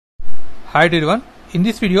Hi everyone, in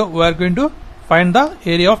this video we are going to find the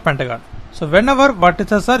area of pentagon. So whenever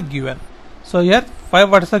vertices are given, so here 5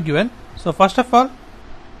 vertices are given. So first of all,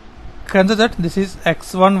 consider that this is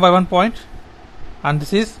x1 y1 point, and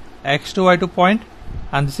this is x2 y2 point,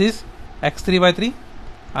 and this is x3 y3,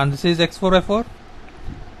 and this is x4 y4,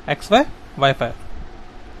 xy y5.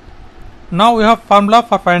 Now we have formula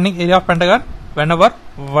for finding area of pentagon whenever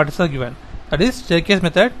vertices are given. That is staircase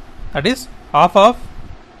method. That is half of.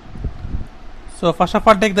 So first of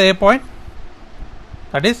all, take the A point,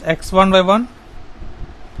 that is x1 y1,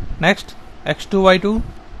 next x2 y2,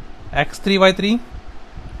 x3 y3,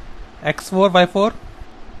 x4 y4,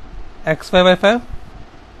 xy y5,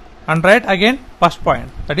 and write again first point,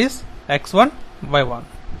 that is x1 y1.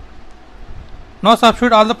 Now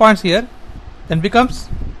substitute all the points here, then becomes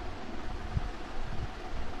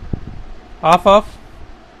half of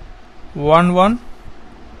 1 1,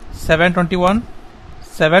 7 21,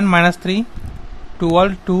 7 minus 3,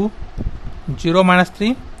 12 2, 0 minus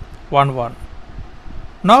 3, 1 1.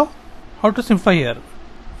 Now how to simplify here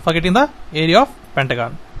for getting the area of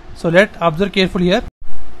pentagon? So let observe carefully here.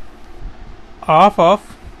 Half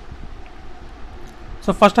of,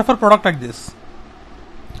 so first of all product like this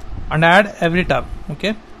and add every term.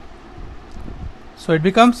 Okay, so it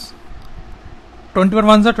becomes 21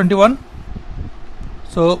 ones are 21,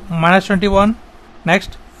 so minus 21,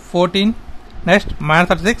 next 14, next minus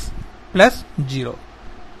 36 plus 0.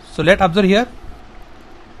 So let observe here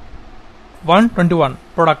 121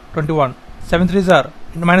 product 21, 7 3s are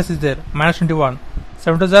minus is there, minus 21,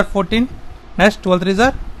 7 2s are 14, next 12 3s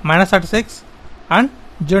are minus 36, and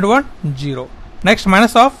 0 1 0. Next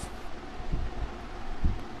minus of,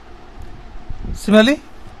 similarly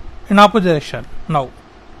in opposite direction. Now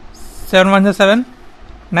 7 1 is 7,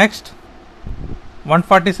 next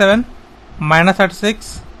 147, minus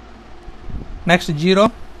 36, next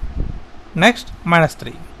 0, next minus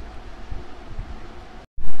 3.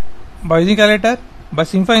 By using calculator, by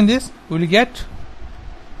simplifying this, we will get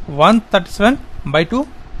 137 by 2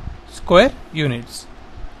 square units,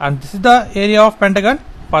 and this is the area of pentagon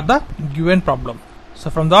for the given problem. So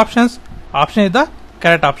from the options, option is the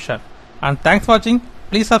correct option. And thanks for watching.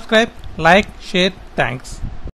 Please subscribe, like, share. Thanks.